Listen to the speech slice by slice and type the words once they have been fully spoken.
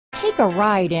Take a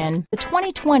ride in the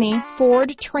 2020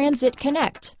 Ford Transit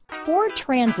Connect. Ford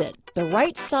Transit, the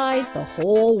right size the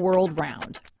whole world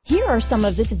round. Here are some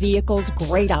of this vehicle's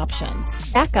great options: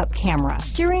 backup camera,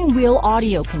 steering wheel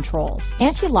audio controls,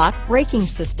 anti-lock braking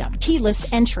system, keyless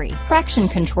entry, traction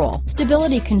control,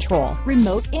 stability control,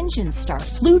 remote engine start,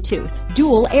 Bluetooth,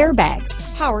 dual airbags,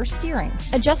 power steering,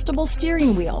 adjustable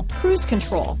steering wheel, cruise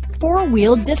control,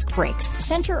 four-wheel disc brakes,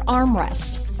 center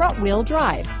armrest, front wheel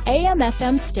drive,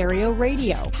 AM/FM stereo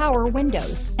radio, power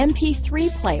windows, MP3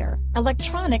 player,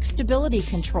 electronic stability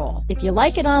control. If you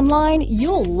like it online,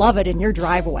 you'll love it in your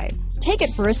driveway. Take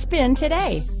it for a spin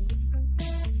today.